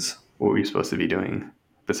kids. What were you supposed to be doing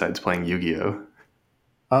besides playing Yu Gi Oh?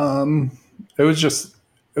 Um, it was just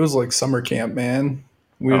it was like summer camp, man.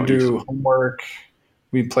 Oh, We'd do homework,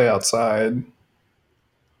 we'd play outside,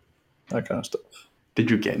 that kind of stuff.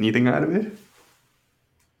 did you get anything out of it?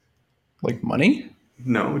 Like money?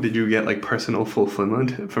 No. Did you get like personal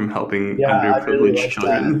fulfillment from helping Yeah, I really underprivileged liked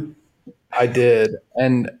that. children? I did.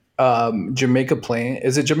 And Jamaica Plain,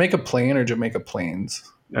 is it Jamaica Plain or Jamaica Plains?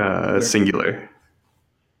 Singular.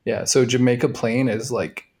 Yeah, so Jamaica Plain is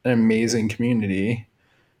like an amazing community.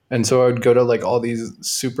 And so I would go to like all these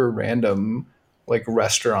super random like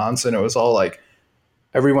restaurants and it was all like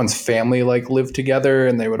everyone's family like lived together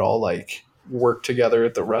and they would all like work together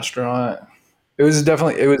at the restaurant. It was a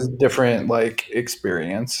different like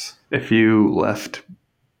experience. If you left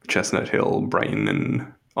Chestnut Hill, Brighton,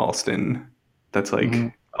 and Alston, that's like Hmm.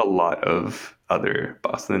 a lot of other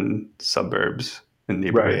Boston suburbs and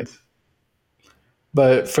Right. neighborhoods.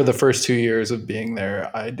 But for the first 2 years of being there,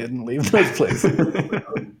 I didn't leave those places.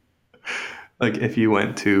 Like if you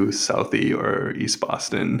went to Southie or East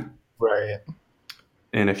Boston, Right.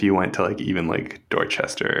 and if you went to like even like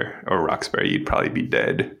Dorchester or Roxbury, you'd probably be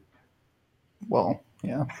dead. Well,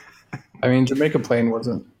 yeah. I mean, Jamaica Plain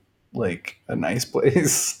wasn't like a nice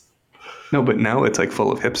place. No, but now it's like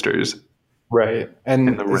full of hipsters. Right. And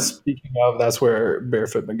And the rent. speaking of, that's where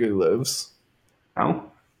Barefoot Magoo lives. Oh,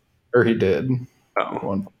 Or he did. oh,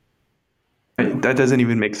 One. Yeah. that doesn't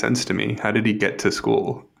even make sense to me. How did he get to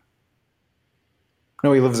school?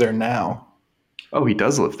 No, he lives there now. Oh, he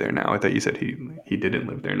does live there now. I thought you said he didn't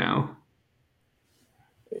live there now.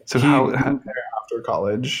 So He how how, moved there after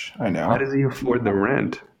college. I how know. does he afford the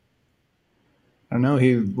rent? I know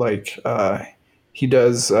he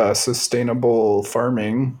does sustainable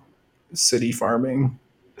farming, city farming.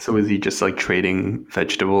 So is he just like trading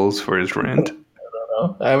vegetables for his rent?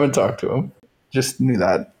 Oh, I haven't talked to him. Just knew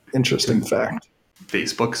that interesting fact.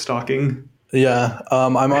 Facebook stalking? Yeah,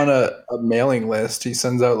 I'm on a mailing list. He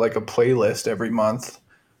sends out like a playlist every month.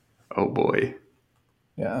 Oh boy.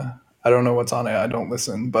 Yeah, I don't know what's on it. I don't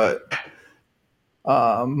listen, but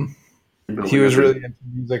um, he Building up was his really into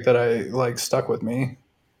music that I like stuck with me.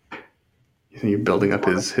 you're building up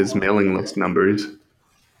his mailing list numbers.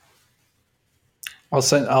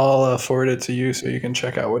 I'll forward it to you so you can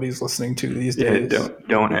check out what he's listening to these Yeah, days.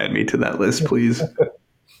 don't add me to that list, please.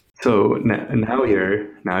 So now you're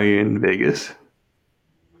in Vegas.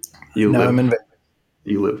 You Now I'm live in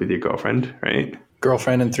you live with your girlfriend, right?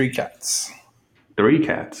 girlfriend and 3 cats. 3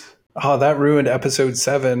 cats. Oh, that ruined episode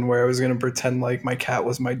 7 where I was going to pretend like my cat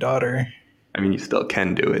was my daughter. I mean, you still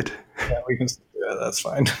can do it. Yeah, we can still do that. That's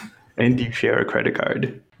fine. And you share a credit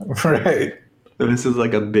card. Right. So this is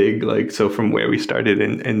like a big like so from where we started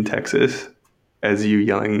in Texas, as you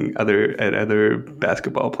yelling at other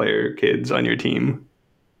basketball player kids on your team,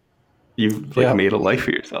 you've like Yeah. made a life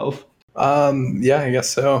for yourself. Yeah, I guess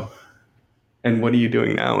so. And what are you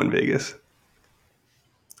doing now in Vegas?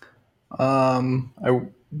 I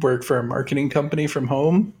work for a marketing company from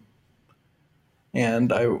home,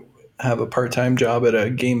 and I have a part-time job at a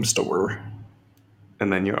game store.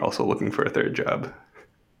 And then you're also looking for a third job.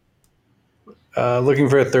 Looking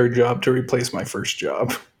for a third job to replace my first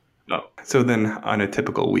job. Oh. So then on a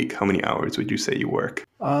typical week, how many hours would you say you work?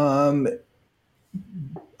 Um,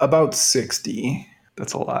 about 60,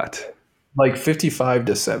 That's a lot. like 55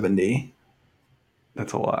 to 70.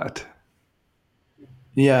 That's a lot.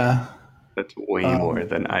 Yeah. That's way more Um,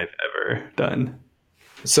 than I've ever done.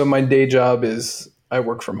 so my day job is I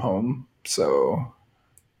work from home. So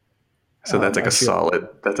So that's like I feel,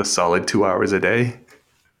 that's a solid 2 hours a day.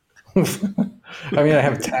 I mean, I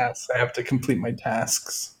have tasks. I have to complete my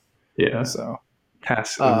tasks. Yeah. So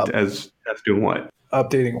Tasks um, as doing what?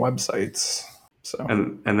 updating websites. So,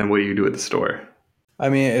 And then what do you do at the store? I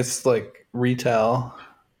mean, it's like retail,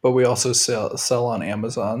 but we also sell on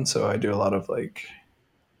Amazon. So I do a lot of like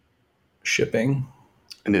shipping.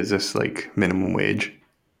 And is this like minimum wage?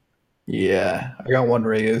 Yeah, I got one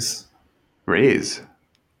raise. Raise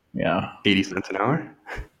Yeah, 80 cents an hour?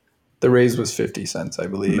 the raise was 50 cents, I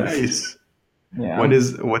believe. Nice. Yeah,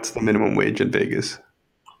 What's the minimum wage in Vegas?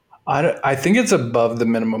 I think it's above the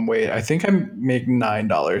minimum wage. I think I make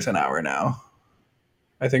 $9 an hour now.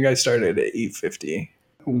 I think I started at 8.50.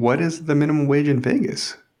 What is the minimum wage in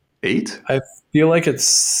Vegas? 8? I feel like it's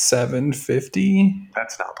 7.50.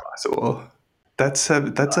 That's not possible. That's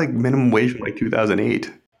like minimum wage from like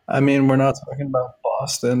 2008. I mean, we're not talking about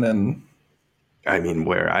Boston and I mean,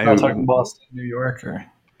 where I we're not talking Boston, New York, or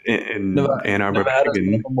in Nevada. Ann Arbor, Nevada's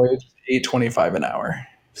Michigan. minimum wage is 8.25 an hour.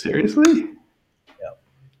 Seriously? Yeah.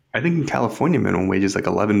 I think in California minimum wage is like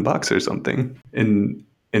 $11 or something. In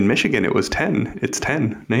Michigan it was 10. It's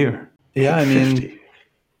 10 there. Yeah, I mean, 8.50.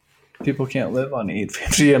 people can't live on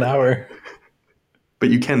 8.50 an hour. But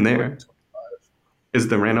you can there. Is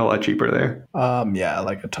the rent a lot cheaper there? Yeah,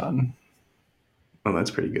 like a ton. Oh,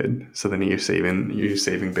 that's pretty good. So then you're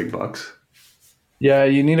saving big bucks. Yeah,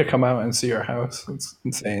 you need to come out and see our house. It's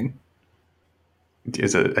insane.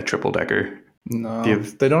 Is it a triple decker? Do you No,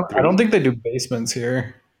 have they don't. I don't three? think they do basements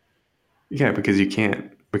here. Yeah, because you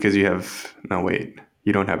can't. Because you have no wait.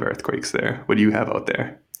 You don't have earthquakes there. What do you have out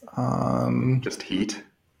there? Um, Just heat.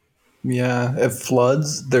 yeah, it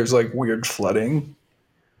floods. There's like weird flooding.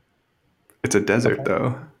 It's a desert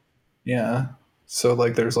though. Yeah, so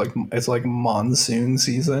like there's like it's like monsoon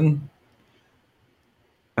season,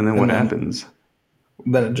 And then what and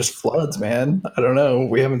then it just floods, man. I don't know.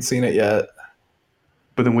 We haven't seen it yet.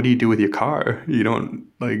 but then what do you do with your car? You don't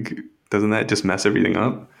like doesn't that just mess everything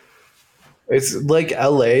up? It's like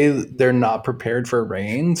LA, they're not prepared for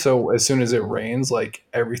rain. So as soon as it rains, like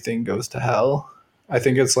everything goes to hell. I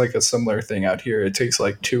think it's like a similar thing out here. It takes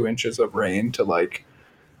like 2 inches of rain to like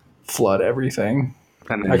flood everything.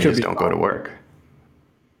 And then I you could just be don't go to wrong. work.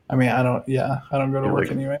 I mean, I don't go to You're work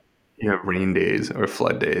like anyway. you have rain days or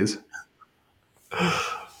flood days.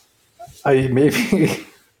 I maybe,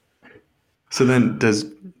 So then does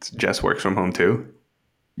Jess works from home too?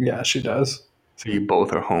 yeah, she does. So you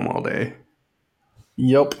both are home all day.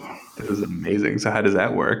 Yep. This is amazing. So how does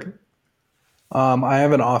that work? I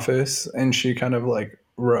have an office and she kind of like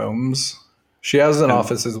roams. She has an And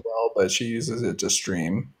office as well, but she uses it to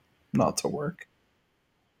stream, not to work.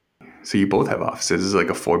 so you both have offices. Is it like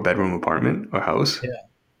a 4 bedroom apartment or house? Yeah.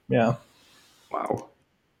 Yeah. Wow.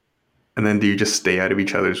 And then do you just stay out of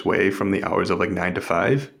each other's way from the hours of like 9 to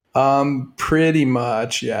 5? Pretty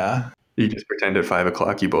much, yeah. You just pretend at 5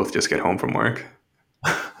 o'clock you both just get home from work.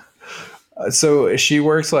 So she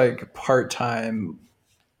works like part time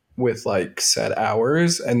with like set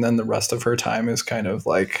hours, and then the rest of her time is kind of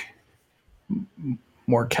like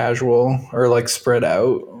more casual or like spread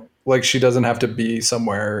out. Like she doesn't have to be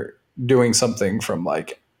somewhere doing something from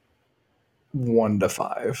like 1 to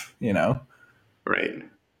 5, you know? Right.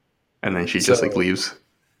 And then she just like So, leaves.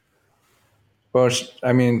 well,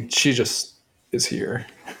 I mean, she just is here.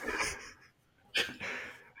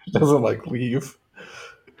 She doesn't like leave,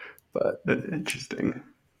 but Interesting.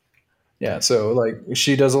 yeah. So like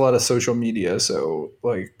she does a lot of social media, so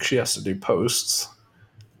like she has to do posts,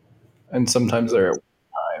 and sometimes they're at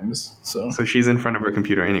times. So So she's in front of her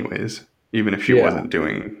computer anyways, even if she yeah, wasn't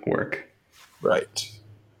doing work. right,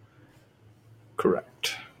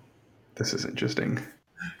 correct. This is interesting.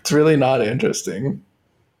 It's really not interesting.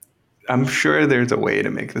 I'm sure there's a way to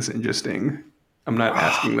make this interesting. I'm not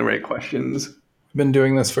asking the right questions. I've been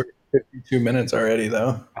doing this for 52 minutes already,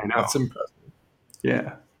 though. I know. That's impressive.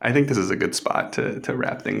 Yeah. I think this is a good spot to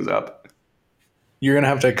wrap things up. You're gonna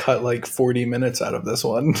have to cut like 40 minutes out of this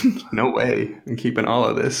one. No way. I'm keeping all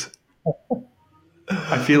of this.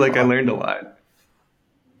 I feel like I learned a lot.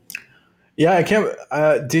 Yeah, I can't.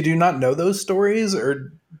 Did you not know those stories,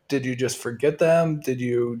 or did you just forget them? Did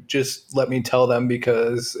you just let me tell them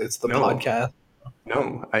because it's the No, podcast?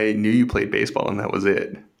 no. I knew you played baseball and that was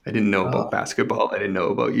it. I didn't know Uh, about basketball. I didn't know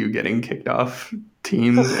about you getting kicked off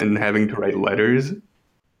teams and having to write letters.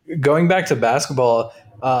 Going back to basketball,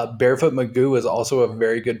 Barefoot Magoo was also a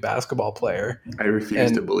very good basketball player. I refuse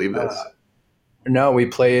And to believe this. no, we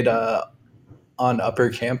played on upper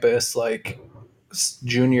campus like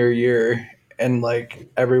junior year, and like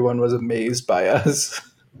everyone was amazed by us.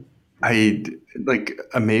 I like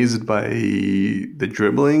amazed by the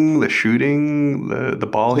dribbling, the shooting, the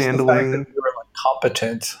ball Just the fact that handling. we were like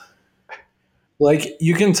competent. Like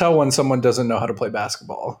you can tell when someone doesn't know how to play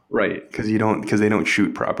basketball. Right, because they don't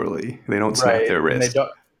shoot properly. They don't snap Right. their And they wrist.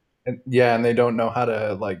 don't yeah, and they don't know how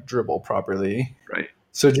to like dribble properly. Right.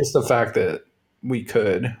 So just the fact that we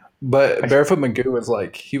could. But I, Barefoot Magoo was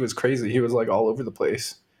like he was crazy. He was like all over the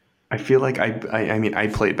place. I feel like I mean I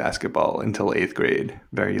played basketball until eighth grade.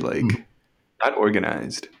 Very like not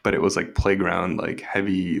organized, but it was like playground like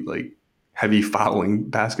heavy fouling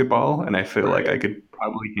basketball, and I feel like I Right. could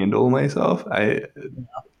probably handle myself. I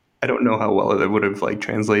don't know how well it would have like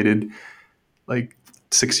translated like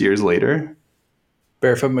 6 years later.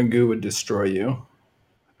 Barefoot Magoo would destroy you.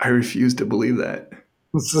 I refuse to believe that.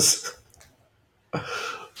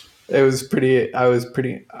 It was pretty. I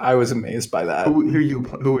was amazed by that. Who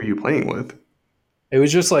are you playing with? It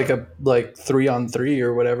was just like a like 3-on-3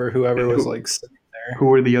 or whatever. Whoever And was like sitting there.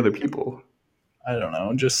 who are the other people? I don't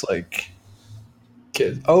know. Just like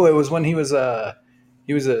kids. Oh, it was when he was a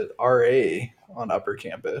RA on upper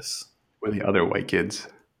campus. Were the other white kids?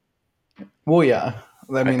 Well, yeah.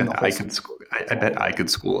 I I mean, the bet whole I could school. I bet I could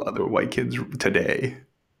school other white kids today.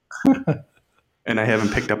 And I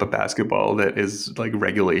haven't picked up a basketball that is like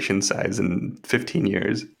regulation size in 15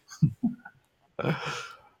 years.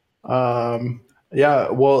 Um, yeah,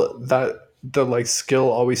 well, that the like skill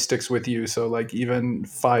always sticks with you. So like even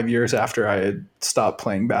 5 years after I had stopped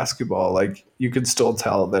playing basketball, like you could still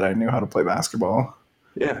tell that I knew how to play basketball.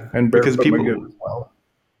 Yeah, And because Barefoot Magoo people. as well.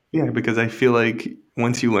 Yeah, because I feel like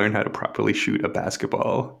once you learn how to properly shoot a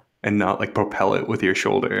basketball and not like propel it with your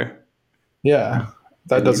shoulder, Yeah,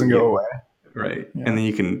 that and doesn't go away. right, and Yeah, then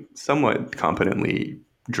you can somewhat competently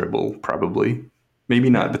dribble, probably. Maybe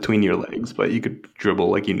not yeah, between your legs, but you could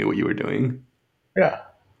dribble like you knew what you were doing. yeah.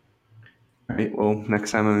 All right. Well,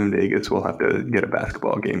 next time I'm in Vegas, we'll have to get a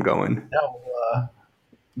basketball game going. Yeah, we'll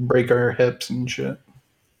break our hips and shit.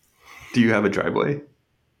 Do you have a driveway?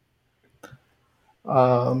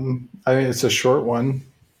 I mean, it's a short one.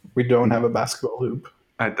 We don't have a basketball hoop.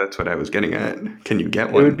 That's what I was getting at. Can you get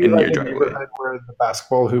It would one be in like your a driveway? neighborhood where the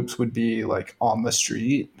basketball hoops would be like on the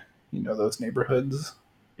street. You know those neighborhoods,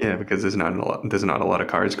 Yeah, because there's not a lot of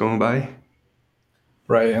cars going by.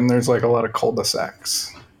 right? And there's like a lot of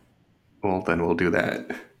cul-de-sacs. Well, then we'll do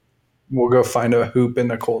that. We'll go find a hoop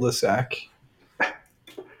in a cul-de-sac.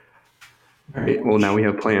 All right. Well, now we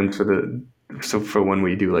have plans for for when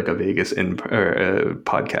we do like a Vegas or a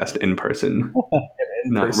podcast in person,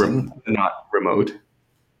 In person. not remote.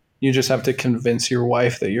 You just have to convince your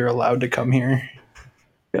wife that you're allowed to come here.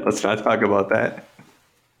 Yeah, let's not talk about that.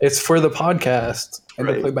 It's for the podcast and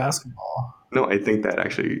to Right. play basketball. No, I think that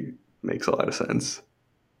actually makes a lot of sense.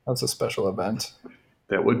 That's a special event.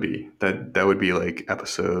 That would be like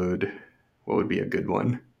episode. What would be a good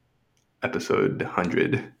one? Episode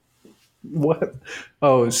 100. What?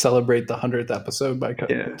 Oh, celebrate the 100th episode by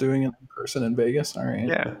Yeah. doing it in person in Vegas. All right.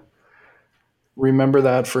 Yeah. Remember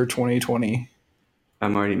that for 2020,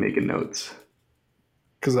 I'm already making notes.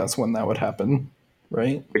 because that's when that would happen,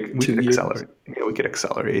 right? We could 2 years. accelerate. Yeah, we could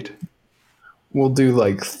accelerate. We'll do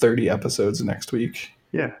like 30 episodes next week.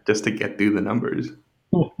 Yeah, just to get through the numbers.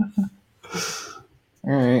 All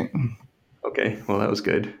right. Okay, well that was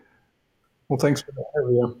good. Well, thanks for the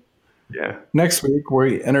interview. Yeah, Next week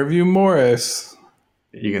we interview Morris.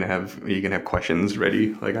 are you gonna have questions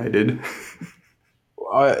ready like I did?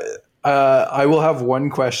 I will have one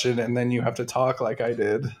question, and then you have to talk like I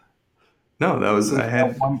did. No, Since I that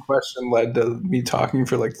had one question led to me talking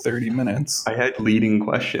for like 30 minutes. leading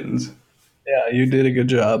questions. Yeah, you did a good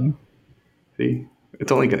job. See,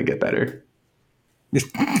 it's only gonna get better.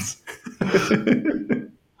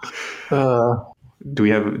 uh, Do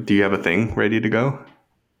you have a thing ready to go?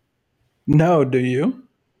 no, do you?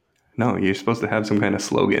 No, you're supposed to have some kind of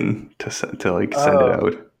slogan to like send it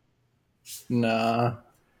out. Nah.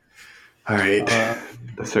 All right.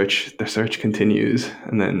 The search continues,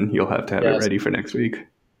 and then you'll have to have it Yes. ready for next week.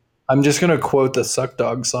 I'm just gonna quote the Suck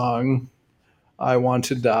Dog song. I want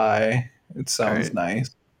to die. It sounds right.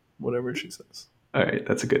 nice. Whatever she says. All right,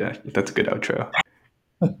 that's a good outro.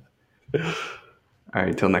 All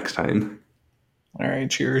right, till next time. All right,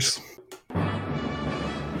 cheers.